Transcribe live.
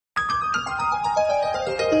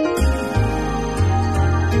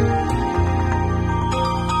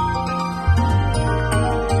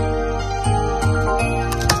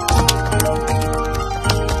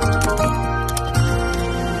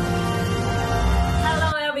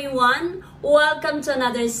everyone! Welcome to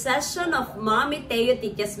another session of MAmiTEO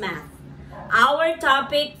Teaches Math. Our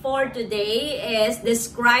topic for today is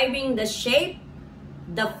describing the shape,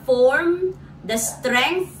 the form, the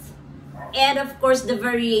strength, and of course the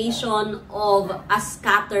variation of a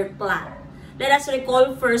scatter plot. Let us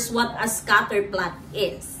recall first what a scatter plot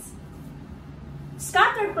is.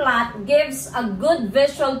 Scatter plot gives a good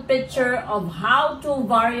visual picture of how two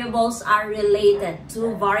variables are related.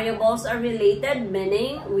 Two variables are related,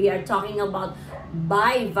 meaning we are talking about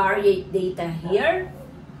bivariate data here,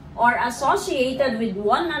 or associated with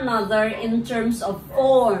one another in terms of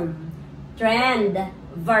form, trend,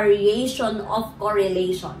 variation of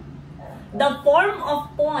correlation. The form of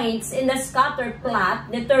points in the scatter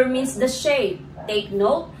plot determines the shape. Take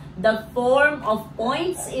note, the form of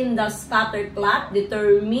points in the scatter plot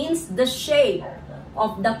determines the shape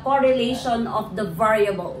of the correlation of the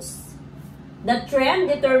variables. The trend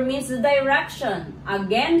determines the direction.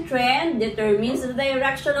 Again, trend determines the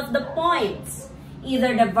direction of the points.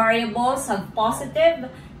 Either the variables have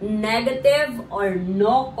positive, negative, or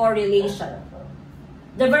no correlation.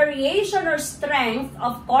 The variation or strength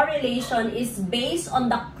of correlation is based on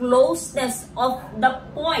the closeness of the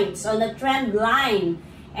points on the trend line,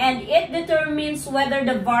 and it determines whether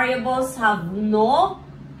the variables have no,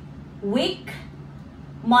 weak,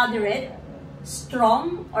 moderate,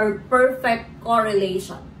 strong, or perfect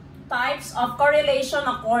correlation. Types of correlation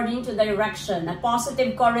according to direction. A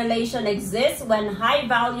positive correlation exists when high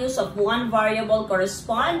values of one variable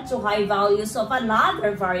correspond to high values of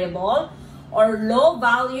another variable, or low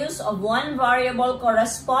values of one variable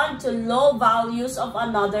correspond to low values of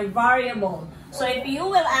another variable. So if you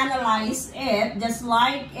will analyze it, just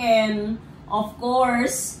like in, of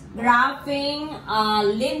course, graphing a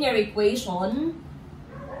linear equation,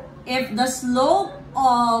 if the slope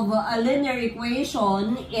of a linear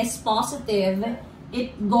equation is positive,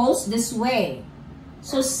 it goes this way.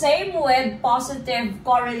 So same with positive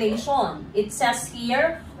correlation. It says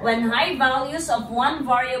here, when high values of one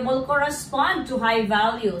variable correspond to high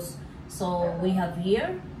values. So we have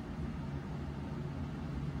here,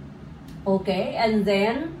 okay, and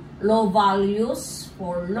then low values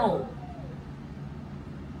for low.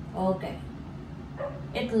 Okay,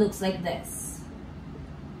 it looks like this.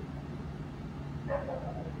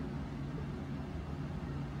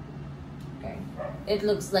 Okay, it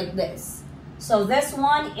looks like this. So this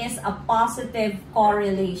one is a positive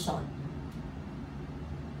correlation.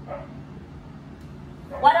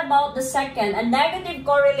 What about the second? A negative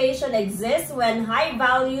correlation exists when high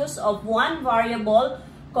values of one variable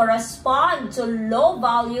correspond to low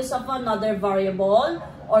values of another variable,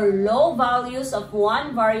 or low values of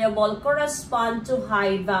one variable correspond to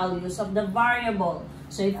high values of the variable.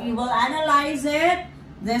 So if you will analyze it,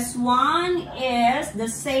 this one is the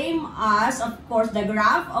same as, of course, the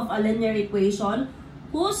graph of a linear equation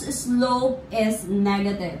whose slope is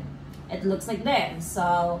negative. It looks like this.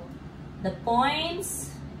 So the points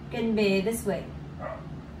can be this way,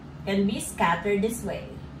 can be scattered this way.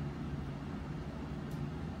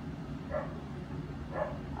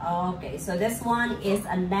 Okay, so this one is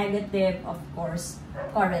a negative, of course,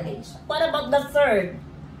 correlation. What about the third?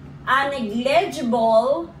 A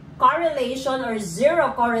negligible correlation or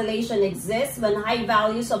zero correlation exists when high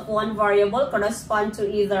values of one variable correspond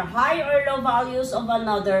to either high or low values of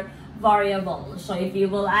another variable. So if you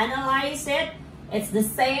will analyze it, it's the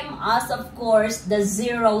same as, of course, the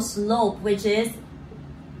zero slope, which is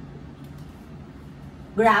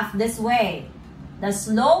graphed this way. The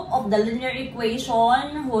slope of the linear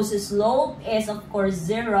equation, whose slope is, of course,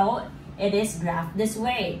 zero, it is graphed this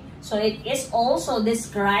way. So it is also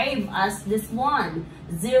described as this one,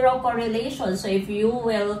 zero correlation. So if you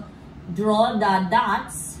will draw the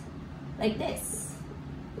dots like this.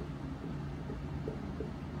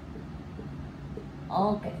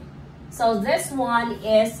 Okay. So this one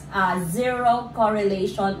is a zero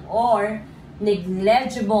correlation or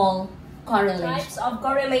negligible correlation. Types of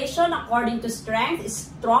correlation according to strength is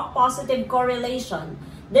strong positive correlation.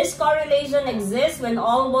 This correlation exists when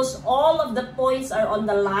almost all of the points are on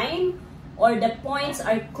the line, or the points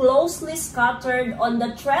are closely scattered on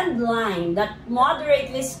the trend line, that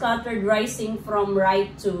moderately scattered rising from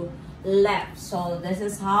right to left. So this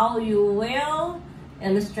is how you will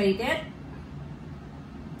illustrate it.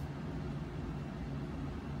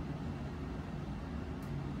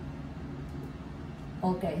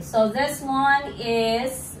 Okay, so this one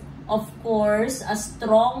is, of course, a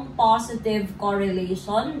strong positive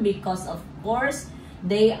correlation because, of course,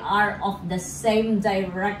 they are of the same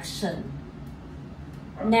direction.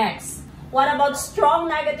 Next, what about strong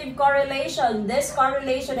negative correlation? This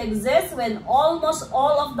correlation exists when almost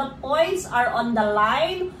all of the points are on the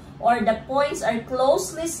line, or the points are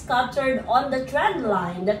closely scattered on the trend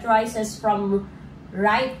line that rises from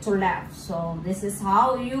right to left. So this is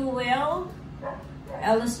how you will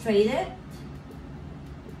illustrate it.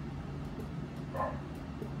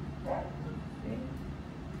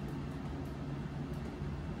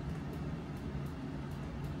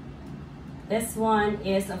 This one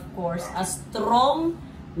is, of course, a strong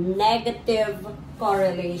negative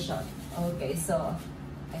correlation. Okay, so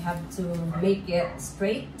I have to make it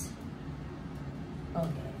straight.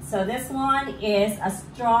 Okay, so this one is a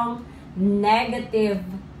strong negative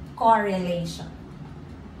correlation.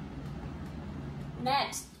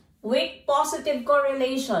 Next, weak positive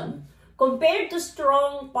correlation. Compared to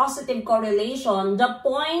strong positive correlation, the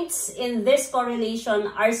points in this correlation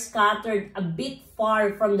are scattered a bit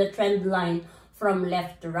far from the trend line from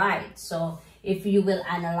left to right. So if you will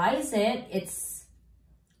analyze it, it's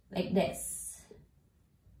like this.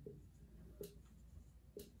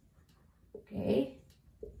 Okay.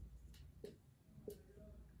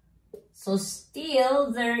 So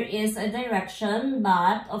still there is a direction,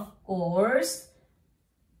 but of course,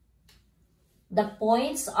 the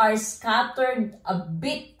points are scattered a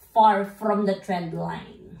bit far from the trend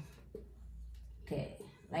line. Okay,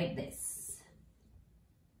 like this.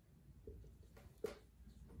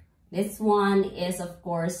 This one is, of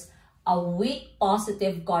course, a weak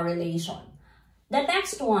positive correlation. The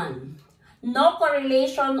next one, no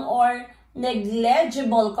correlation or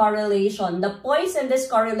negligible correlation. The points in this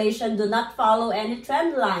correlation do not follow any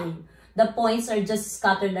trend line. The points are just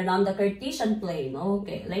scattered around the Cartesian plane.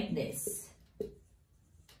 Okay, like this.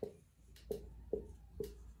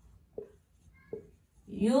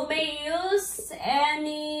 You may use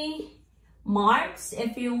any marks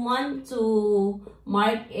if you want to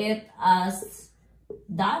mark it as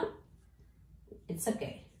dot. It's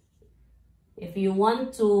okay. If you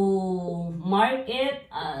want to mark it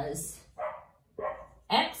as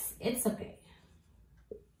X, it's okay.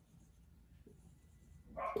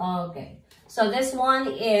 Okay. So this one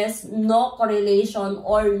is no correlation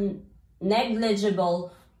or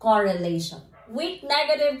negligible correlation. Weak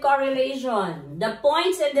negative correlation. The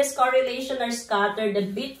points in this correlation are scattered a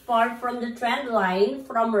bit far from the trend line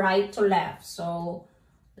from right to left. So,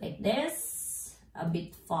 like this, a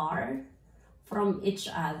bit far from each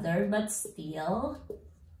other, but still,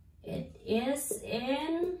 it is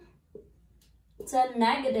in the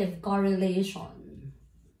negative correlation.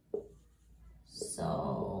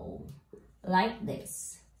 So, like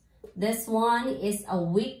this. This one is a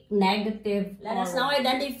weak negative. Let us now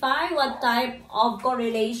identify what type of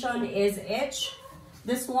correlation is each.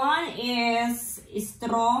 This one is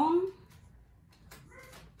strong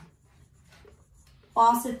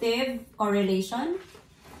positive correlation.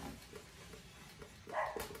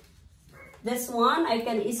 This one, I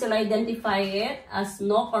can easily identify it as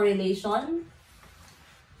no correlation,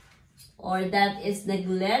 or that is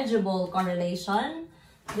negligible correlation.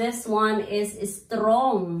 This one is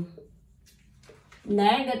strong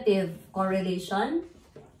negative correlation.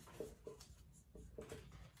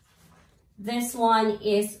 This one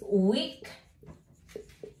is weak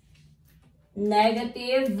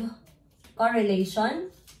negative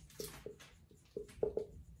correlation.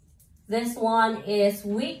 This one is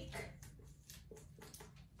weak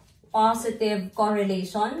positive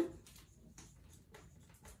correlation.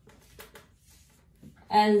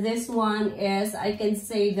 And this one is, I can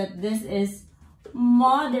say that this is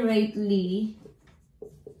moderately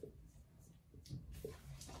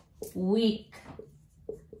weak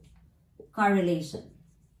correlation.